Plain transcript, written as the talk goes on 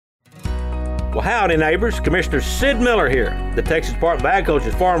Well, howdy, neighbors. Commissioner Sid Miller here. The Texas Department of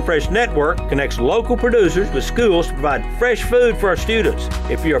Agriculture's Farm Fresh Network connects local producers with schools to provide fresh food for our students.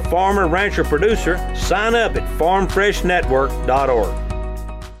 If you're a farmer, rancher, producer, sign up at farmfreshnetwork.org.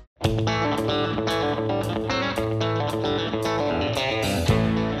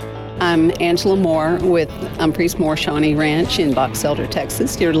 I'm Angela Moore with Humphreys Moore Shawnee Ranch in Box Elder,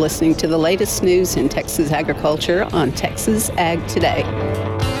 Texas. You're listening to the latest news in Texas agriculture on Texas Ag Today.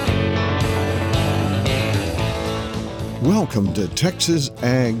 Welcome to Texas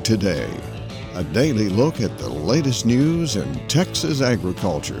Ag Today, a daily look at the latest news in Texas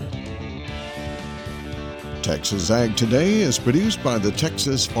agriculture. Texas Ag Today is produced by the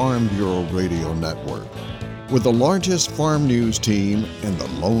Texas Farm Bureau Radio Network, with the largest farm news team in the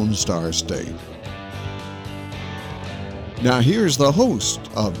Lone Star State. Now here's the host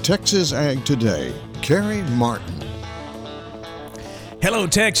of Texas Ag Today, Carrie Martin. Hello,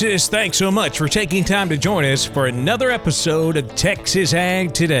 Texas. Thanks so much for taking time to join us for another episode of Texas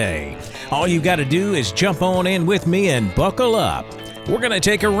Ag Today. All you got to do is jump on in with me and buckle up. We're going to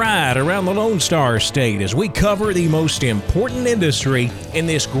take a ride around the Lone Star State as we cover the most important industry in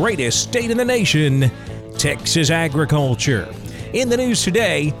this greatest state in the nation, Texas agriculture. In the news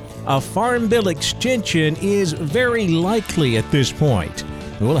today, a Farm Bill extension is very likely at this point.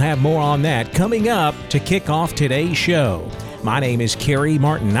 We'll have more on that coming up to kick off today's show. My name is Carrie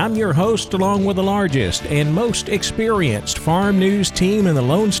Martin. I'm your host along with the largest and most experienced farm news team in the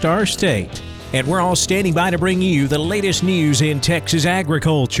Lone Star State. And we're all standing by to bring you the latest news in Texas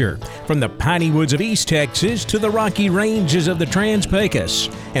agriculture, from the piney woods of East Texas to the rocky ranges of the Trans-Pecos,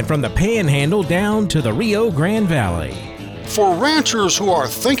 and from the Panhandle down to the Rio Grande Valley. For ranchers who are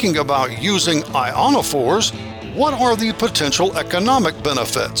thinking about using ionophores, what are the potential economic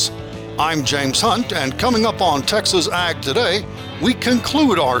benefits? I'm James Hunt, and coming up on Texas Ag Today, we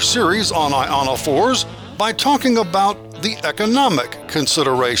conclude our series on ionophores by talking about the economic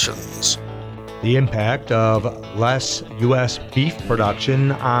considerations. The impact of less U.S. beef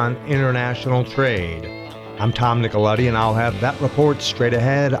production on international trade. I'm Tom Nicoletti, and I'll have that report straight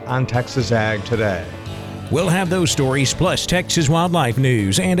ahead on Texas Ag Today. We'll have those stories plus Texas wildlife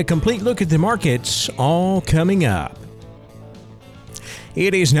news and a complete look at the markets all coming up.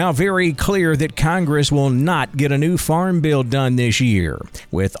 It is now very clear that Congress will not get a new farm bill done this year.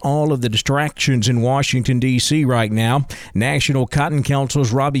 With all of the distractions in Washington, D.C. right now, National Cotton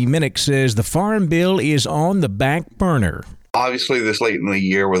Council's Robbie Minnick says the farm bill is on the back burner. Obviously, this late in the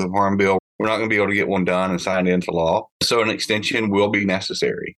year with a farm bill, we're not going to be able to get one done and signed into law. So an extension will be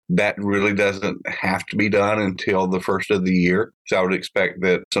necessary. That really doesn't have to be done until the first of the year. So I would expect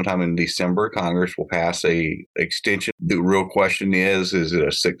that sometime in December, Congress will pass a extension. The real question is it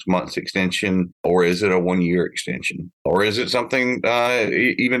a 6 months extension, or is it a 1 year extension? Or is it something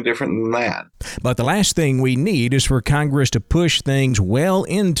even different than that? But the last thing we need is for Congress to push things well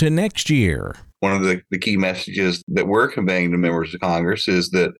into next year. One of the key messages that we're conveying to members of Congress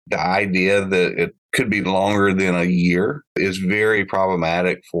is that the idea that it could be longer than a year is very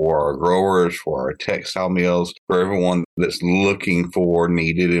problematic for our growers, for our textile mills, for everyone that's looking for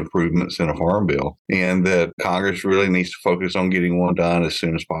needed improvements in a farm bill, and that Congress really needs to focus on getting one done as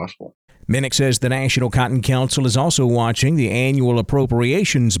soon as possible. Minnick says the National Cotton Council is also watching the annual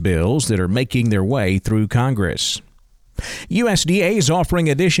appropriations bills that are making their way through Congress. USDA is offering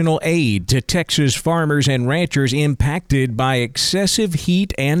additional aid to Texas farmers and ranchers impacted by excessive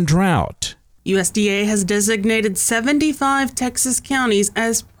heat and drought. USDA has designated 75 Texas counties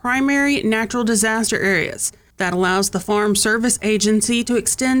as primary natural disaster areas. That allows the Farm Service Agency to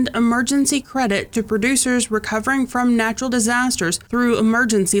extend emergency credit to producers recovering from natural disasters through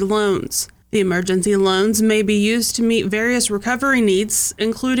emergency loans. The emergency loans may be used to meet various recovery needs,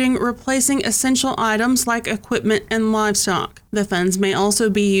 including replacing essential items like equipment and livestock. The funds may also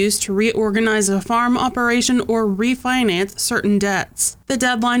be used to reorganize a farm operation or refinance certain debts. The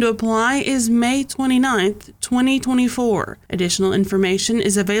deadline to apply is May 29, 2024. Additional information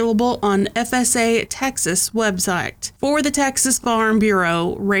is available on FSA Texas website. For the Texas Farm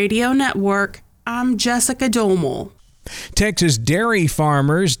Bureau Radio Network, I'm Jessica Domel. Texas dairy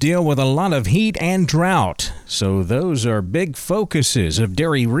farmers deal with a lot of heat and drought, so those are big focuses of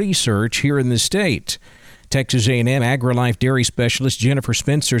dairy research here in the state. Texas A&M AgriLife dairy specialist Jennifer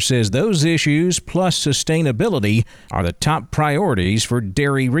Spencer says those issues plus sustainability are the top priorities for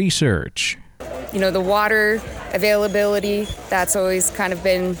dairy research. You know, the water availability, that's always kind of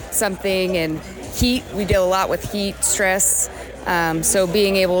been something, and heat, we deal a lot with heat, stress, so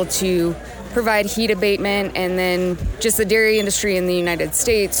being able to provide heat abatement, and then just the dairy industry in the United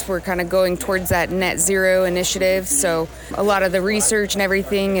States, we're kind of going towards that net zero initiative. So a lot of the research and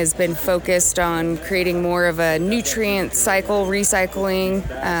everything has been focused on creating more of a nutrient cycle, recycling,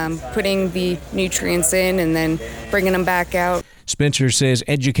 putting the nutrients in and then bringing them back out. Spencer says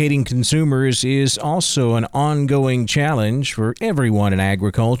educating consumers is also an ongoing challenge for everyone in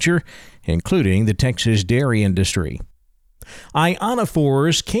agriculture, including the Texas dairy industry.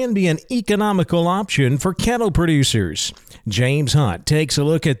 Ionophores can be an economical option for cattle producers. James Hunt takes a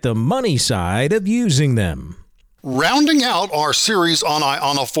look at the money side of using them. Rounding out our series on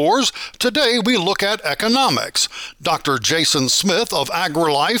ionophores, today we look at economics. Dr. Jason Smith of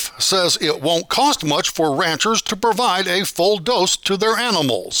AgriLife says it won't cost much for ranchers to provide a full dose to their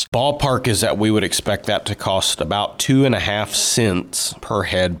animals. Ballpark is that we would expect that to cost about 2.5 cents per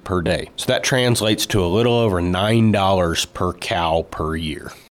head per day. So that translates to a little over $9 per cow per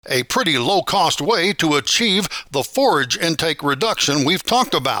year. A pretty low-cost way to achieve the forage intake reduction we've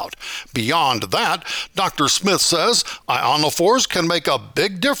talked about. Beyond that, Dr. Smith says ionophores can make a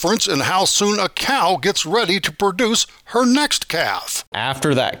big difference in how soon a cow gets ready to produce her next calf.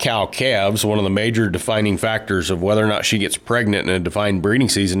 After that cow calves, one of the major defining factors of whether or not she gets pregnant in a defined breeding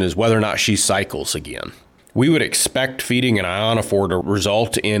season is whether or not she cycles again. We would expect feeding an ionophore to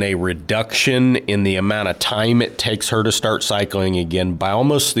result in a reduction in the amount of time it takes her to start cycling again by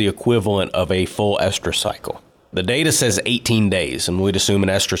almost the equivalent of a full estrus cycle. The data says 18 days, and we'd assume an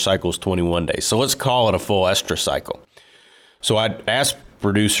estrus cycle is 21 days. So let's call it a full estrus cycle. So I'd ask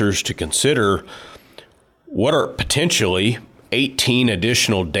producers to consider what are potentially 18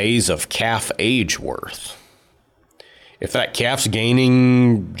 additional days of calf age worth. If that calf's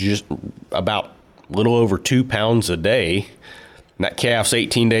gaining just about a little over 2 pounds a day, and that calf's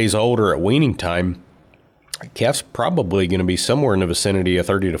 18 days older at weaning time, that calf's probably going to be somewhere in the vicinity of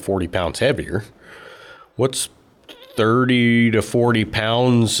 30 to 40 pounds heavier. What's 30 to 40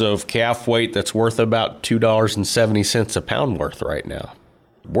 pounds of calf weight that's worth about $2.70 a pound worth right now?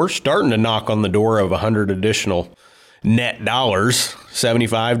 We're starting to knock on the door of 100 additional net dollars,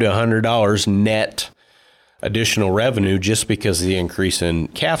 $75 to $100 net additional revenue, just because of the increase in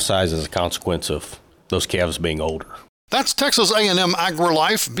calf size as a consequence of those calves being older. That's Texas A&M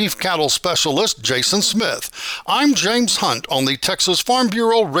AgriLife beef cattle specialist Jason Smith. I'm James Hunt on the Texas Farm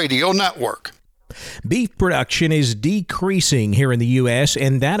Bureau Radio Network. Beef production is decreasing here in the U.S.,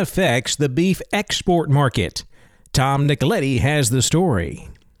 and that affects the beef export market. Tom Nicoletti has the story.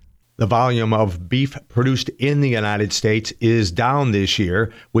 The volume of beef produced in the United States is down this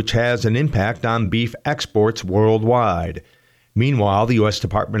year, which has an impact on beef exports worldwide. Meanwhile, the U.S.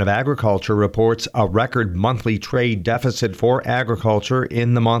 Department of Agriculture reports a record monthly trade deficit for agriculture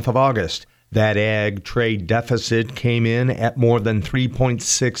in the month of August. That ag trade deficit came in at more than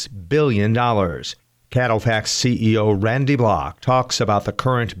 $3.6 billion. CattleFax CEO Randy Block talks about the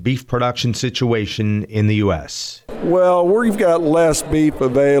current beef production situation in the U.S. Well, we've got less beef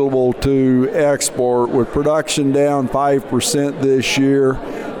available to export, with production down 5% this year.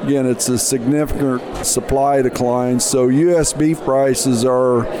 Again, it's a significant supply decline, so U.S. beef prices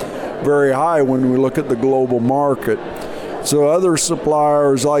are very high when we look at the global market. So other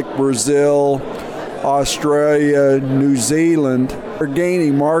suppliers like Brazil, Australia, New Zealand are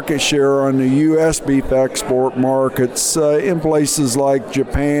gaining market share on the U.S. beef export markets in places like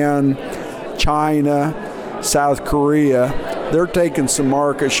Japan, China, South Korea. They're taking some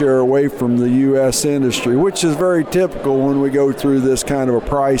market share away from the U.S. industry, which is very typical when we go through this kind of a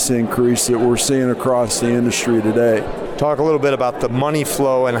price increase that we're seeing across the industry today. Talk a little bit about the money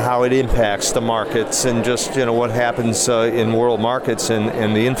flow and how it impacts the markets, and just what happens in world markets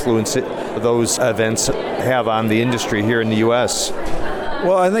and the influence those events have on the industry here in the U.S.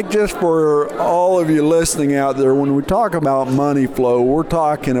 Well, I think just for all of you listening out there, when we talk about money flow, we're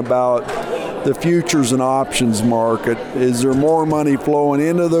talking about the futures and options market. Is there more money flowing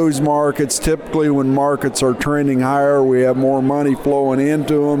into those markets? Typically when markets are trending higher, we have more money flowing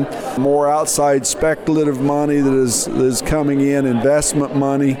into them, more outside speculative money that is coming in, investment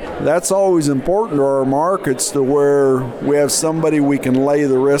money. That's always important to our markets, to where we have somebody we can lay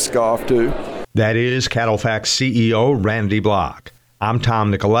the risk off to. That is CattleFax CEO Randy Block. I'm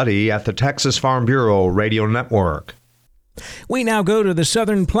Tom Nicoletti at the Texas Farm Bureau Radio Network. We now go to the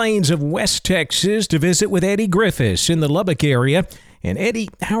southern plains of West Texas to visit with Eddie Griffiths in the Lubbock area. And Eddie,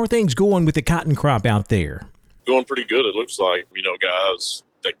 how are things going with the cotton crop out there? Going pretty good, it looks like. Guys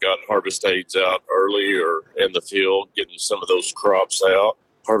that got harvest aids out early or in the field, getting some of those crops out.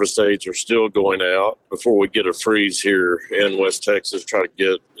 Harvest aids are still going out. Before we get a freeze here in West Texas, try to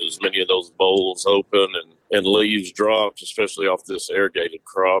get as many of those bowls open and leaves dropped, especially off this irrigated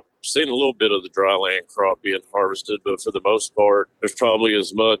crop. Seen a little bit of the dryland crop being harvested, but for the most part, there's probably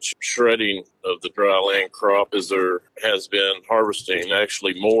as much shredding of the dryland crop as there has been harvesting.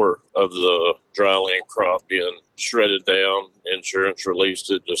 Actually, more of the dryland crop being shredded down. Insurance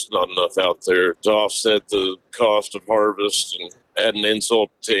released it, just not enough out there to offset the cost of harvest and add an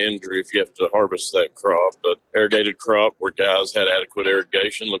insult to injury if you have to harvest that crop. But irrigated crop where guys had adequate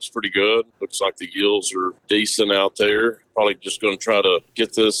irrigation looks pretty good. Looks like the yields are decent out there. Probably just going to try to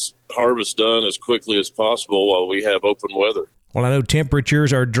get this harvest done as quickly as possible while we have open weather. Well, I know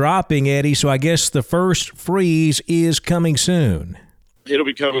temperatures are dropping, Eddie, so I guess the first freeze is coming soon. It'll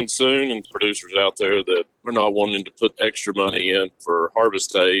be coming soon, and producers out there that are not wanting to put extra money in for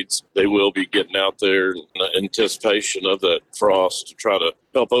harvest aids, they will be getting out there in anticipation of that frost to try to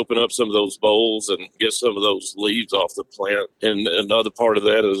help open up some of those bowls and get some of those leaves off the plant. And another part of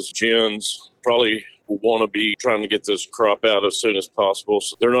that is gens probably want to be trying to get this crop out as soon as possible,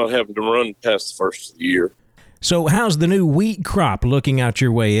 so they're not having to run past the first of the year. So how's the new wheat crop looking out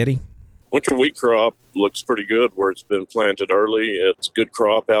your way, Eddie? Winter wheat crop looks pretty good where it's been planted early. It's a good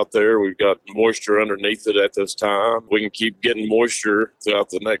crop out there. We've got moisture underneath it at this time. We can keep getting moisture throughout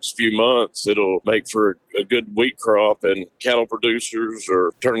the next few months. It'll make for a good wheat crop, and cattle producers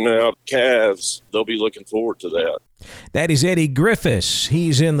are turning out calves. They'll be looking forward to that. That is Eddie Griffiths.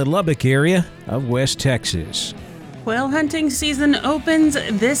 He's in the Lubbock area of West Texas. Quail hunting season opens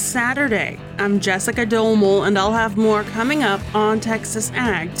this Saturday. I'm Jessica Dolmel, and I'll have more coming up on Texas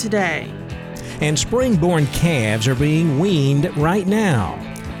Ag Today. And spring-born calves are being weaned right now.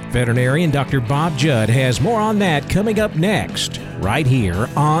 Veterinarian Dr. Bob Judd has more on that coming up next, right here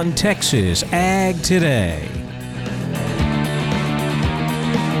on Texas Ag Today.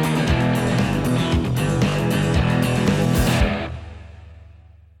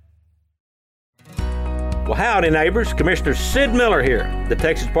 Well, howdy, neighbors. Commissioner Sid Miller here. The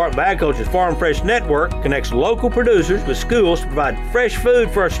Texas Department of Agriculture's Farm Fresh Network connects local producers with schools to provide fresh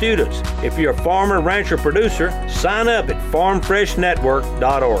food for our students. If you're a farmer, rancher, producer, sign up at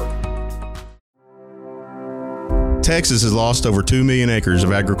farmfreshnetwork.org. Texas has lost over 2 million acres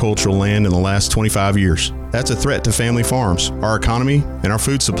of agricultural land in the last 25 years. That's a threat to family farms, our economy, and our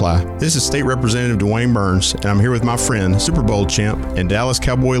food supply. This is State Representative Dwayne Burns, and I'm here with my friend, Super Bowl champ, and Dallas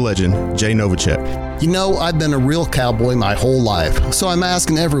Cowboy legend, Jay Novacek. You know, I've been a real cowboy my whole life, so I'm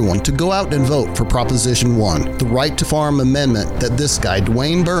asking everyone to go out and vote for Proposition 1, the Right to Farm amendment that this guy,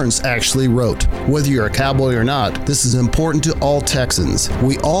 Dwayne Burns, actually wrote. Whether you're a cowboy or not, this is important to all Texans.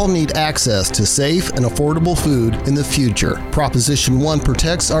 We all need access to safe and affordable food in the future. Proposition 1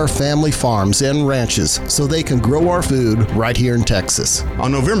 protects our family farms and ranches so they can grow our food right here in Texas.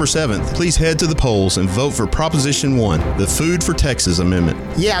 On November 7th, please head to the polls and vote for Proposition 1, the Food for Texas Amendment.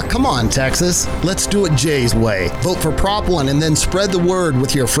 Yeah, come on, Texas. Let's do it Jay's way. Vote for Prop 1 and then spread the word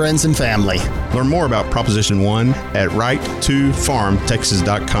with your friends and family. Learn more about Proposition 1 at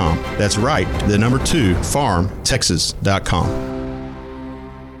right2farmtexas.com. That's right, the number 2, farmtexas.com.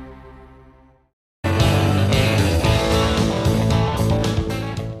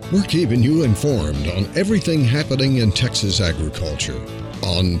 We're keeping you informed on everything happening in Texas agriculture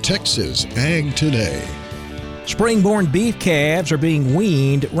on Texas Ag Today. Spring-born beef calves are being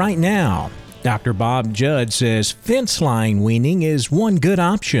weaned right now. Dr. Bob Judd says fence line weaning is one good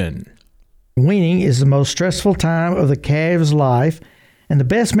option. Weaning is the most stressful time of the calf's life, and the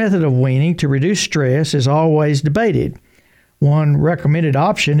best method of weaning to reduce stress is always debated. One recommended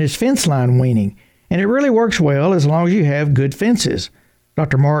option is fence line weaning, and it really works well as long as you have good fences.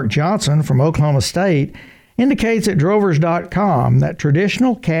 Dr. Mark Johnson from Oklahoma State indicates at drovers.com that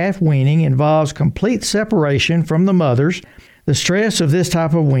traditional calf weaning involves complete separation from the mothers. The stress of this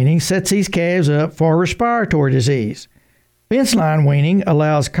type of weaning sets these calves up for respiratory disease. Fence line weaning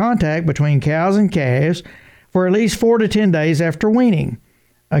allows contact between cows and calves for at least 4 to 10 days after weaning.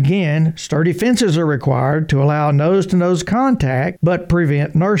 Again, sturdy fences are required to allow nose-to-nose contact but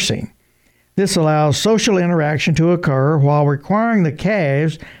prevent nursing. This allows social interaction to occur while requiring the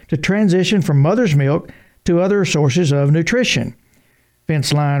calves to transition from mother's milk to other sources of nutrition.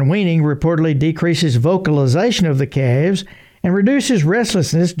 Fence line weaning reportedly decreases vocalization of the calves and reduces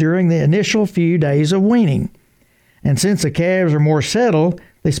restlessness during the initial few days of weaning. And since the calves are more settled,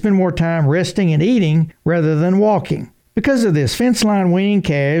 they spend more time resting and eating rather than walking. Because of this, fence line weaning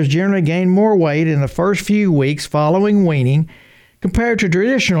calves generally gain more weight in the first few weeks following weaning compared to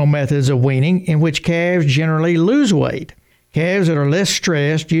traditional methods of weaning in which calves generally lose weight. Calves that are less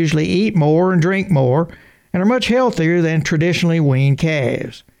stressed usually eat more and drink more and are much healthier than traditionally weaned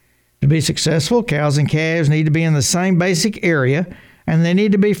calves. To be successful, cows and calves need to be in the same basic area and they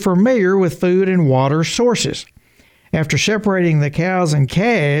need to be familiar with food and water sources. After separating the cows and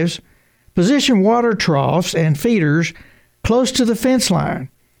calves, position water troughs and feeders close to the fence line,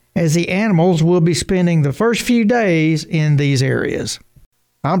 as the animals will be spending the first few days in these areas.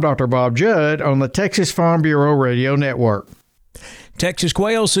 I'm Dr. Bob Judd on the Texas Farm Bureau Radio Network. Texas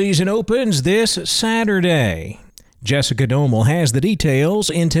quail season opens this Saturday. Jessica Domel has the details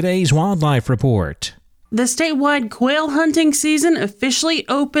in today's Wildlife Report. The statewide quail hunting season officially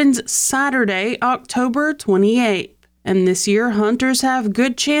opens Saturday, October 28th. And this year, hunters have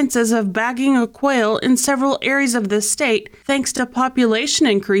good chances of bagging a quail in several areas of the state thanks to population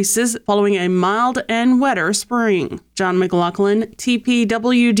increases following a mild and wetter spring. John McLaughlin,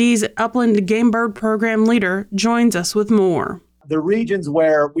 TPWD's Upland Game Bird Program leader, joins us with more. The regions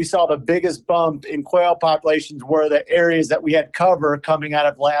where we saw the biggest bump in quail populations were the areas that we had cover coming out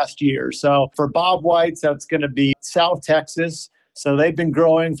of last year. So for bobwhites, that's going to be South Texas. So they've been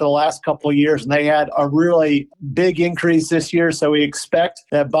growing for the last couple of years, and they had a really big increase this year. So we expect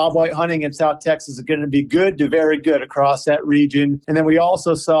that bobwhite hunting in South Texas is going to be good to very good across that region. And then we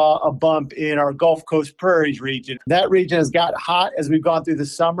also saw a bump in our Gulf Coast Prairies region. That region has got hot as we've gone through the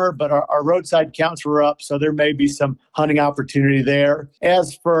summer, but our roadside counts were up, so there may be some hunting opportunity there.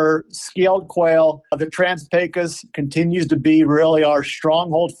 As for scaled quail, the Trans-Pecos continues to be really our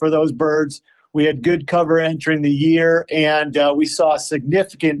stronghold for those birds. We had good cover entering the year, and we saw a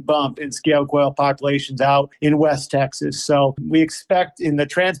significant bump in scaled quail populations out in West Texas. So we expect in the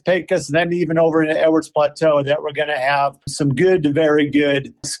Trans-Pecos, and then even over in the Edwards Plateau, that we're going to have some good to very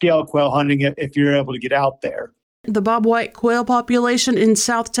good scaled quail hunting if you're able to get out there. The bobwhite quail population in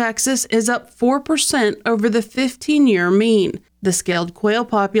South Texas is up 4% over the 15-year mean. The scaled quail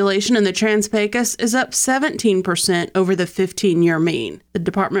population in the Trans-Pecos is up 17% over the 15-year mean. The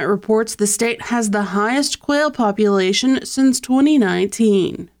department reports the state has the highest quail population since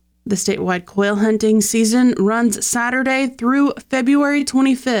 2019. The statewide quail hunting season runs Saturday through February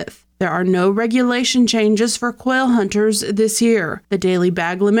 25th. There are no regulation changes for quail hunters this year. The daily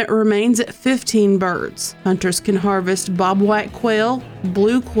bag limit remains at 15 birds. Hunters can harvest bobwhite quail,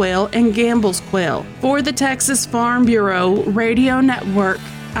 blue quail, and Gambel's quail. For the Texas Farm Bureau Radio Network,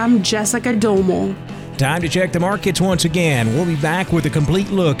 I'm Jessica Domel. Time to check the markets once again. We'll be back with a complete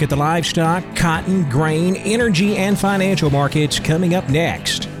look at the livestock, cotton, grain, energy, and financial markets coming up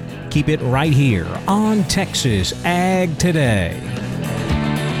next. Keep it right here on Texas Ag Today.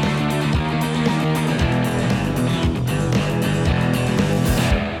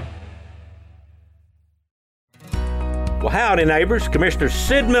 Well, howdy, neighbors. Commissioner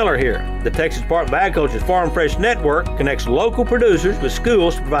Sid Miller here. The Texas Department of Agriculture's Farm Fresh Network connects local producers with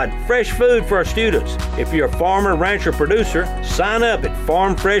schools to provide fresh food for our students. If you're a farmer, rancher, producer, sign up at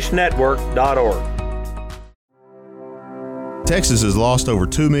farmfreshnetwork.org. Texas has lost over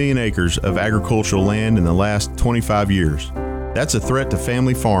 2 million acres of agricultural land in the last 25 years. That's a threat to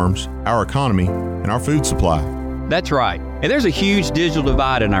family farms, our economy, and our food supply. That's right. And there's a huge digital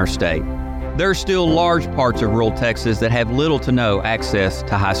divide in our state. There are still large parts of rural Texas that have little to no access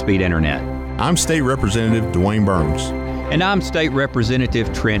to high-speed internet. I'm State Representative Dwayne Burns. And I'm State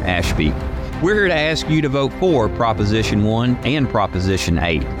Representative Trent Ashby. We're here to ask you to vote for Proposition 1 and Proposition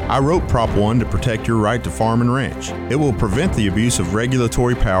 8. I wrote Prop 1 to protect your right to farm and ranch. It will prevent the abuse of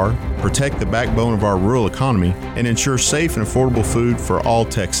regulatory power, protect the backbone of our rural economy, and ensure safe and affordable food for all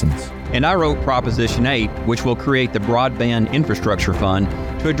Texans. And I wrote Proposition 8, which will create the Broadband Infrastructure Fund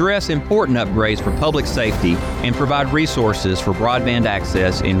to address important upgrades for public safety and provide resources for broadband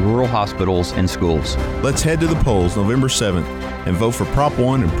access in rural hospitals and schools. Let's head to the polls November 7th and vote for Prop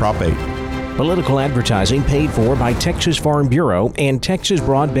 1 and Prop 8. Political advertising paid for by Texas Farm Bureau and Texas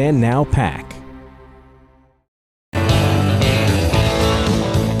Broadband Now PAC.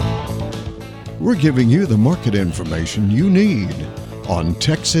 We're giving you the market information you need on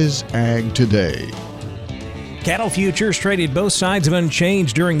Texas Ag Today. Cattle futures traded both sides of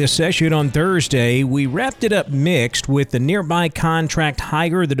unchanged during the session on Thursday. We wrapped it up mixed with the nearby contract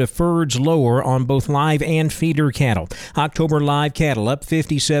higher, the deferreds lower on both live and feeder cattle. October live cattle up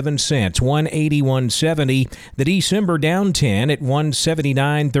 57 cents, 181.70. The December down 10 at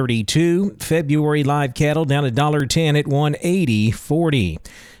 179.32. February live cattle down $1.10 at 180.40.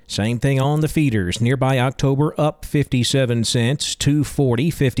 Same thing on the feeders. Nearby October up 57 cents,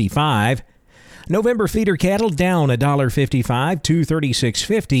 240.55. November feeder cattle down $1.55,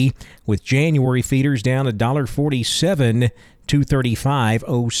 236.50, with January feeders down $1.47,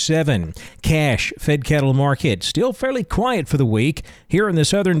 235.07. Cash fed cattle market still fairly quiet for the week. Here in the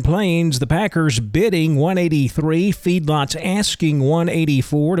Southern Plains, the Packers bidding 183, feedlots asking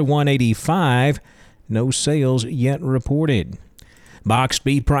 184 to 185. No sales yet reported. Boxed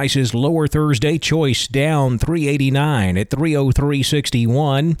beef prices lower Thursday. Choice down $3.89 at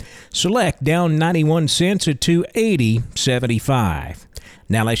 $303.61. Select down 91 cents at $280.75.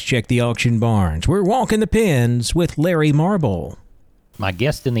 Now let's check the auction barns. We're walking the pens with Larry Marble. My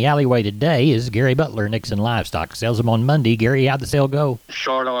guest in the alleyway today is Gary Butler, Nixon Livestock. Sells them on Monday. Gary, how'd the sale go?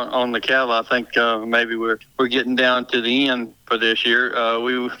 Short on the cattle. I think maybe we're getting down to the end for this year.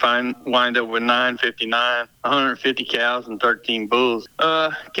 We wind up with 959, 150 cows and 13 bulls.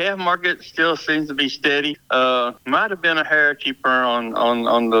 Calf market still seems to be steady. Might have been a hair cheaper on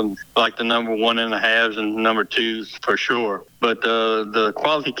the number 1 and a halves and number 2s for sure. But the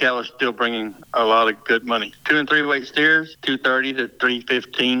quality cattle are still bringing a lot of good money. 2 and 3 weight steers, $230 to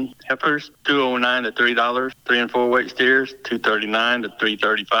 $315. Heifers, $209 to $3. 3 and 4 weight steers, $239 to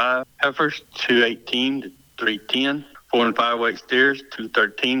 $335. Heifers, $218 to $310. 4 and 5 weight steers,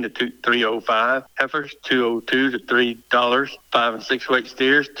 $213 to $305. Heifers, $202 to $3. 5 and 6 weight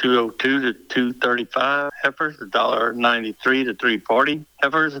steers, $202 to $235. Heifers, $1.93 to $340.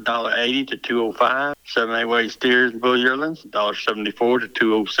 Heifers, $1.80 to $205. 7 8 weight steers and bull yearlings, $1.74 to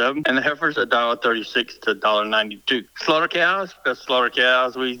 $207. And the heifers, $1.36 to $1.92. Slaughter cows, best slaughter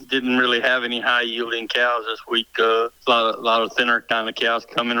cows. We didn't really have any high yielding cows this week. A lot of thinner kind of cows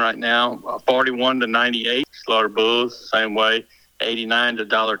coming right now. 41 to 98. Slaughter bulls, same way. 89 to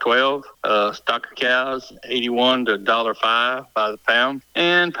 $1.12. Stocker cows, 81 to $1.05 by the pound.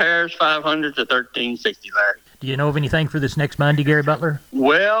 And pairs, 500 to $13.60, Larry. Do you know of anything for this next Monday, Gary Butler?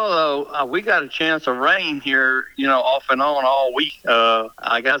 Well, we got a chance of rain here, off and on all week.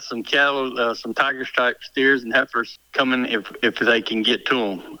 I got some cattle, some tiger type steers and heifers coming if they can get to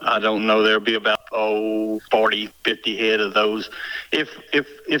them. I don't know. There'll be about 40, 50 head of those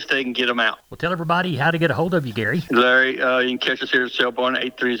if they can get them out. Well, tell everybody how to get a hold of you, Gary. Larry, you can catch us here at Selborne,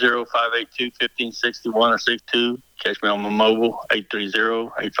 830-582-1561 or 62. Catch me on my mobile,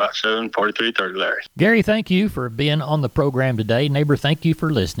 830-857-4330, Larry. Gary, thank you for being on the program today. Neighbor, thank you for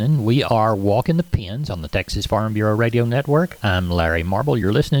listening. We are Walking the Pens on the Texas Farm Bureau Radio Network. I'm Larry Marble.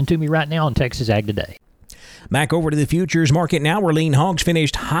 You're listening to me right now on Texas Ag Today. Back over to the futures market now, where lean hogs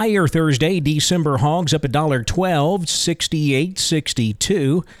finished higher Thursday. December hogs up $1.12,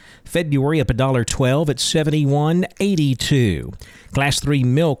 68.62. February up $1.12 at 71.82. Class 3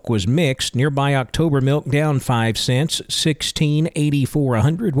 milk was mixed. Nearby October milk down 5 cents, 16.84 a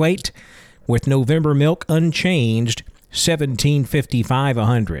hundredweight, with November milk unchanged, 17.55 a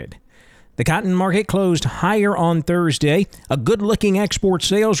hundred. The cotton market closed higher on Thursday. A good-looking export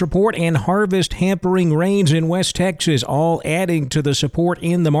sales report and harvest hampering rains in West Texas all adding to the support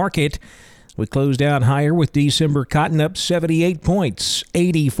in the market. We closed out higher with December cotton up 78 points,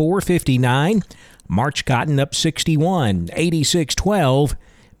 84.59. March cotton up 61, 86.12.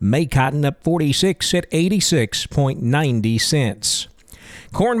 May cotton up 46 at 86.90 cents.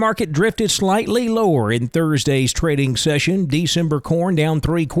 Corn market drifted slightly lower in Thursday's trading session. December corn down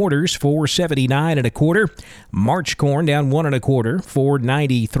 3/4, 4.79 1/4. March corn down 1 1/4,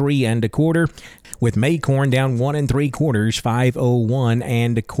 4.93 1/4. With May corn down 1 3/4, 5.01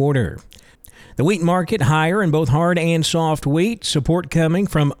 1/4. The wheat market higher in both hard and soft wheat. Support coming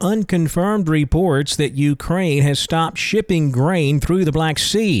from unconfirmed reports that Ukraine has stopped shipping grain through the Black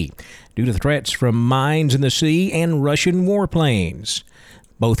Sea due to threats from mines in the sea and Russian warplanes.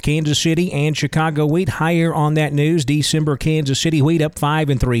 Both Kansas City and Chicago wheat higher on that news. December Kansas City wheat up 5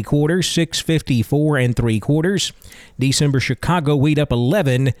 3/4, 6.54 3/4. December Chicago wheat up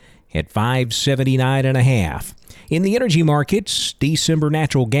 11 at 5.79 1/2. In the energy markets, December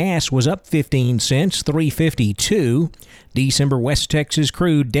natural gas was up 15 cents, 3.52. December West Texas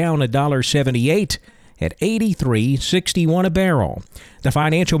crude down $1.78 at 83.61 a barrel. The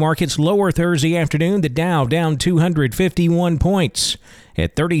financial markets lower Thursday afternoon. The Dow down 251 points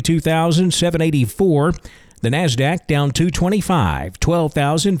at 32,784. The Nasdaq down 225,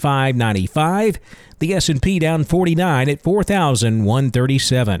 12,595. The S&P down 49 at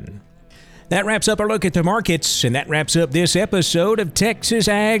 4,137. That wraps up our look at the markets, and that wraps up this episode of Texas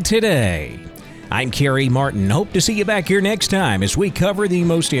Ag Today. I'm Kerry Martin. Hope to see you back here next time as we cover the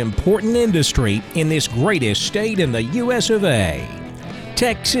most important industry in this greatest state in the U.S. of A.,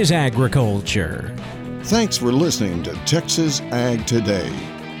 Texas agriculture. Thanks for listening to Texas Ag Today.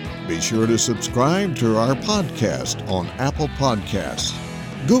 Be sure to subscribe to our podcast on Apple Podcasts,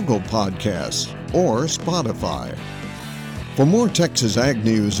 Google Podcasts, or Spotify. For more Texas Ag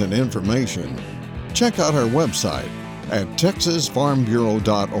news and information, check out our website at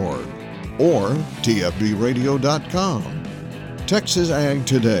texasfarmbureau.org or tfbradio.com. Texas Ag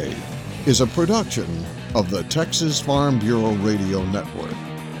Today is a production of the Texas Farm Bureau Radio Network.